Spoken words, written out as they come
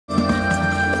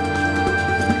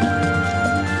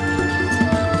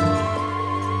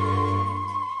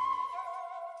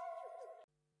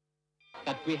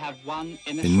In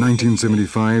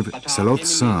 1975, Saloth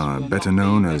Sar, better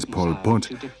known as Pol Pot,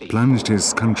 plunged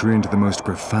his country into the most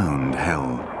profound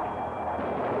hell.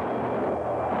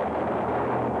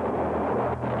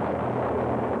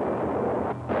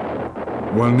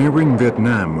 While neighbouring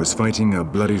Vietnam was fighting a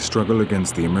bloody struggle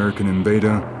against the American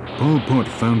invader, Pol Pot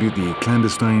founded the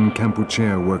clandestine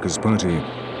Kampuchea Workers Party,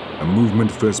 a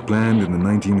movement first planned in the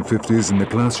 1950s in the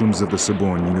classrooms of the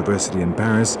Sorbonne University in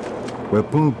Paris, where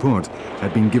Pol Pot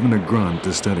had been given a grant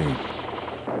to study. In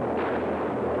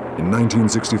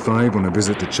 1965, on a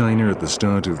visit to China at the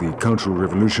start of the Cultural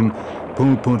Revolution,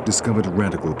 Pol Pot discovered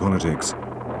radical politics.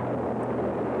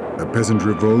 A peasant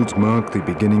revolt marked the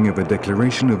beginning of a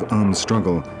declaration of armed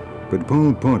struggle, but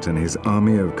Pol Pot and his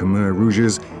army of Khmer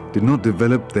Rouges did not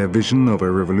develop their vision of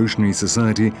a revolutionary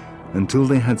society until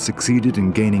they had succeeded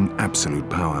in gaining absolute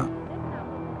power.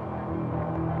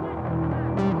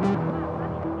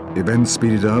 Events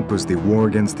speeded up as the war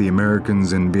against the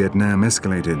Americans in Vietnam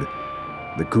escalated.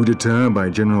 The coup d'etat by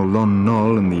General Lon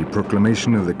Nol and the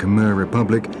proclamation of the Khmer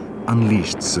Republic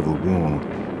unleashed civil war.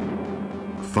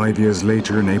 5 years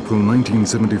later, in April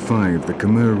 1975, the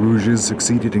Khmer Rouges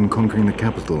succeeded in conquering the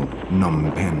capital,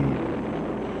 Phnom Penh.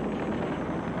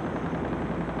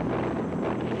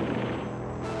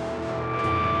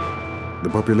 The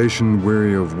population,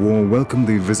 weary of war, welcomed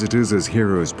the visitors as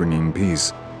heroes bringing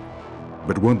peace.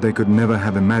 But what they could never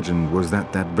have imagined was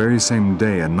that that very same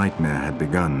day a nightmare had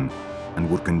begun and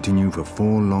would continue for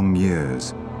 4 long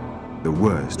years. The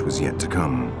worst was yet to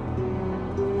come.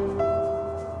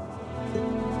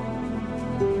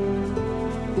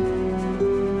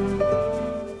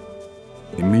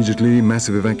 Immediately,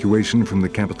 massive evacuation from the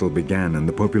capital began, and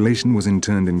the population was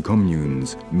interned in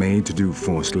communes, made to do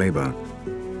forced labor.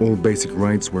 All basic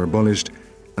rights were abolished,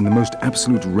 and the most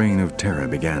absolute reign of terror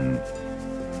began.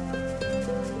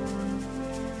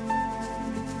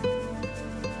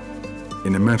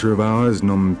 In a matter of hours,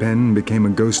 Phnom Penh became a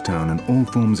ghost town, and all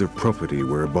forms of property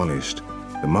were abolished.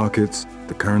 The markets,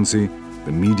 the currency,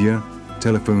 the media,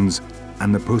 telephones,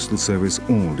 and the postal service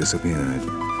all disappeared.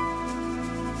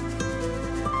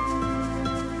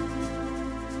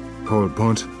 Pol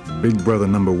Pot, Big Brother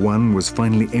 #1, was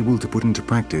finally able to put into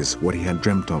practice what he had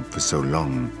dreamt of for so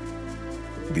long.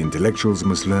 The intellectuals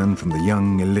must learn from the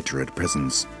young, illiterate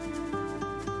peasants.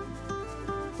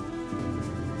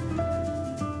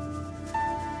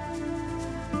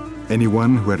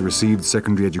 Anyone who had received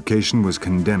secondary education was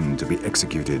condemned to be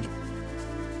executed.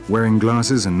 Wearing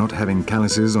glasses and not having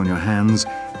calluses on your hands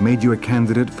made you a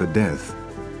candidate for death.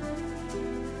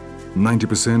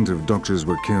 90% of doctors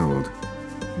were killed.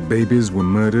 Babies were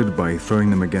murdered by throwing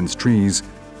them against trees,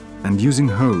 and using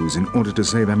hose in order to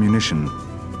save ammunition,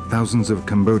 thousands of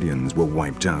Cambodians were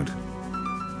wiped out.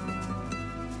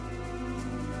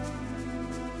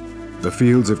 The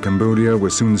fields of Cambodia were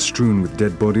soon strewn with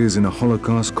dead bodies in a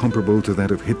holocaust comparable to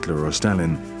that of Hitler or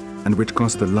Stalin, and which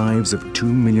cost the lives of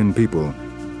 2 million people,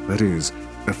 that is,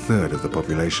 1/3 of the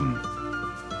population.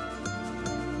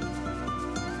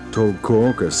 Tol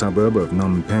Kork, a suburb of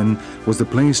Phnom Penh, was the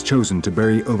place chosen to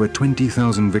bury over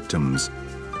 20,000 victims.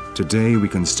 Today we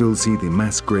can still see the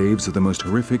mass graves of the most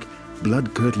horrific,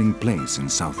 blood-curdling place in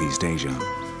Southeast Asia.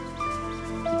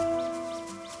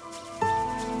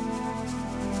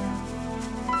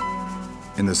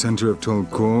 In the center of Tol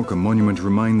Kork, a monument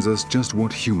reminds us just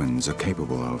what humans are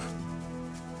capable of.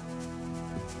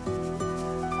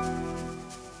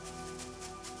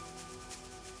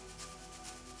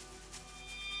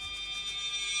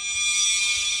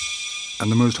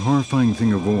 And the most horrifying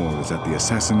thing of all is that the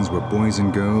assassins were boys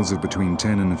and girls of between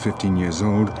 10 and 15 years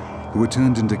old who were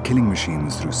turned into killing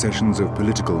machines through sessions of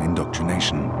political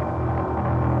indoctrination.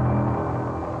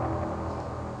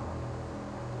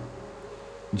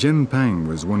 Jen Pang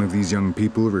was one of these young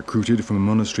people recruited from a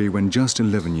monastery when just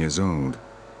 11 years old.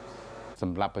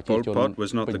 Pol Pot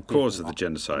was not the cause of the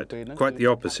genocide, quite the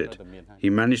opposite. He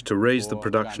managed to raise the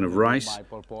production of rice,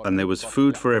 and there was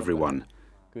food for everyone.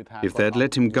 If they had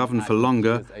let him govern for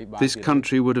longer, this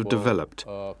country would have developed.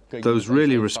 Those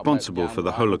really responsible for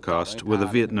the Holocaust were the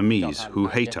Vietnamese, who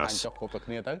hate us.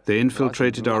 They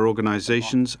infiltrated our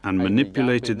organizations and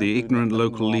manipulated the ignorant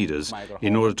local leaders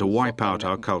in order to wipe out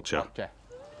our culture.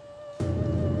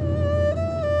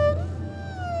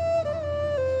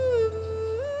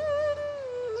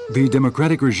 The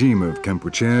democratic regime of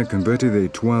Kampuchea converted the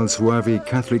Tual Sravi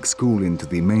Catholic school into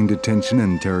the main detention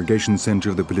and interrogation center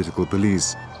of the political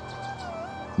police.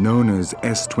 Known as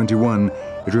S21,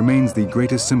 it remains the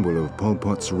greatest symbol of Pol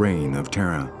Pot's reign of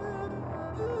terror.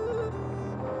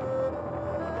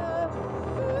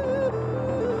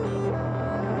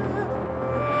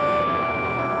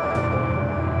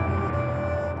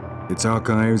 Its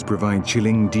archives provide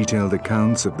chilling, detailed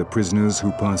accounts of the prisoners who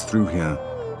passed through here.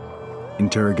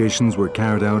 Interrogations were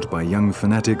carried out by young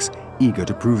fanatics eager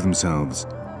to prove themselves.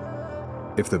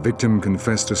 If the victim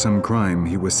confessed to some crime,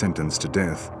 he was sentenced to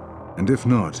death. And if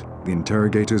not, the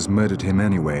interrogators murdered him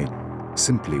anyway,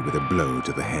 simply with a blow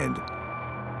to the head.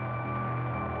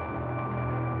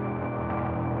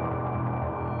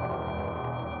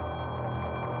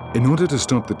 In order to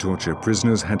stop the torture,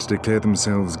 prisoners had to declare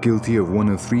themselves guilty of one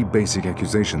of three basic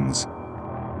accusations.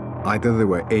 Either they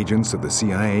were agents of the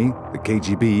CIA, the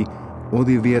KGB, or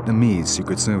the Vietnamese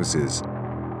secret services.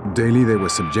 Daily they were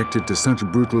subjected to such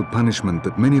brutal punishment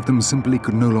that many of them simply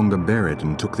could no longer bear it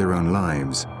and took their own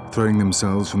lives, throwing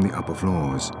themselves from the upper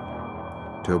floors.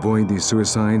 To avoid these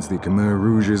suicides, the Khmer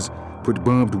Rouges put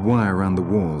barbed wire around the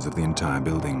walls of the entire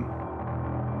building.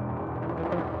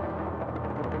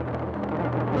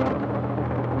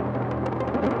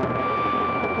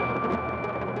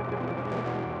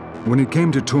 When it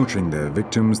came to torturing their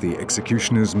victims, the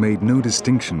executioners made no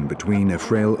distinction between a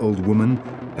frail old woman,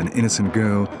 an innocent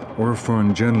girl, or a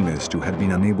foreign journalist who had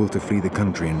been unable to flee the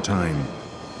country in time.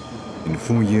 In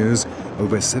 4 years,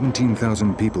 over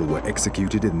 17,000 people were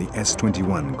executed in the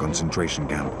S-21 concentration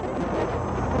camp.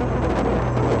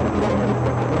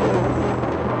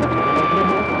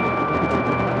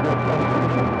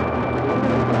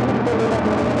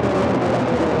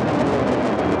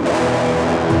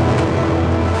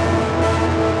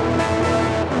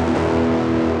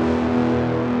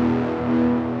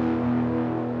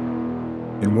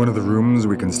 In one of the rooms,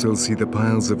 we can still see the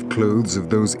piles of clothes of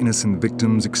those innocent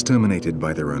victims exterminated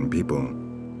by their own people.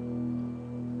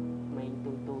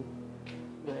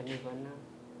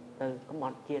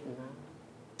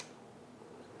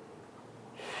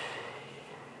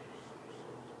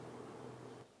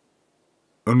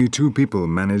 Only 2 people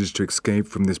managed to escape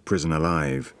from this prison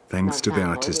alive, thanks to their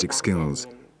artistic skills.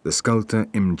 The sculptor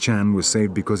Im Chan was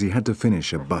saved because he had to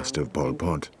finish a bust of Pol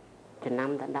Pot.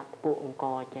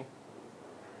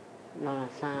 Lon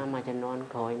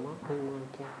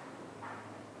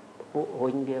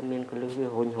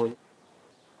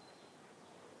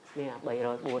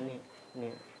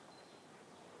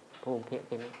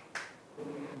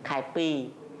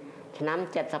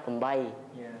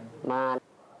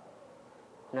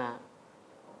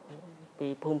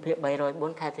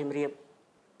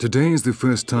Today is the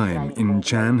first time Im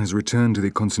Chan has returned to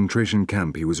the concentration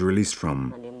camp he was released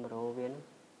from.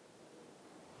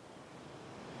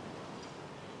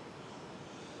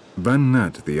 Van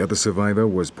Nat, the other survivor,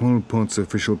 was Pol Pot's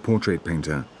official portrait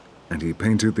painter, and he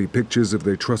painted the pictures of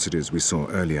the atrocities we saw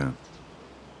earlier.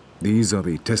 These are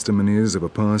the testimonies of a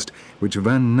past which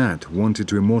Van Nat wanted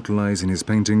to immortalize in his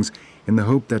paintings in the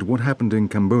hope that what happened in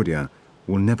Cambodia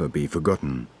will never be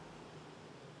forgotten.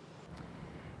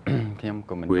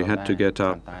 We had to get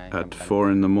up at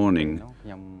 4 in the morning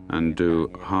and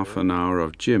do half an hour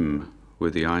of gym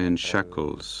with the iron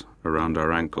shackles around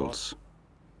our ankles.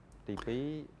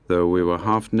 Though we were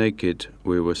half naked,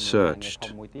 we were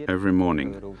searched every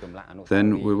morning.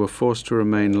 Then we were forced to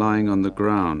remain lying on the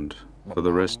ground for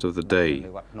the rest of the day.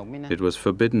 It was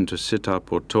forbidden to sit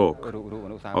up or talk.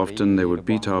 Often they would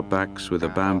beat our backs with a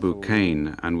bamboo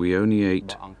cane, and we only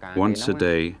ate once a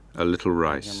day a little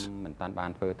rice.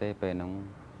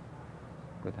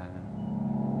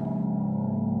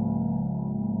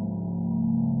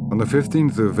 On the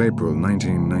 15th of April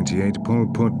 1998, Pol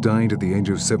Pot died at the age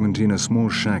of 70 in a small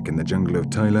shack in the jungle of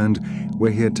Thailand, where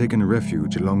he had taken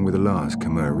refuge along with the last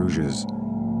Khmer Rouges.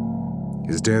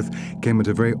 His death came at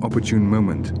a very opportune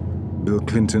moment. Bill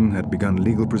Clinton had begun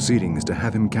legal proceedings to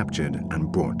have him captured and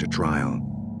brought to trial.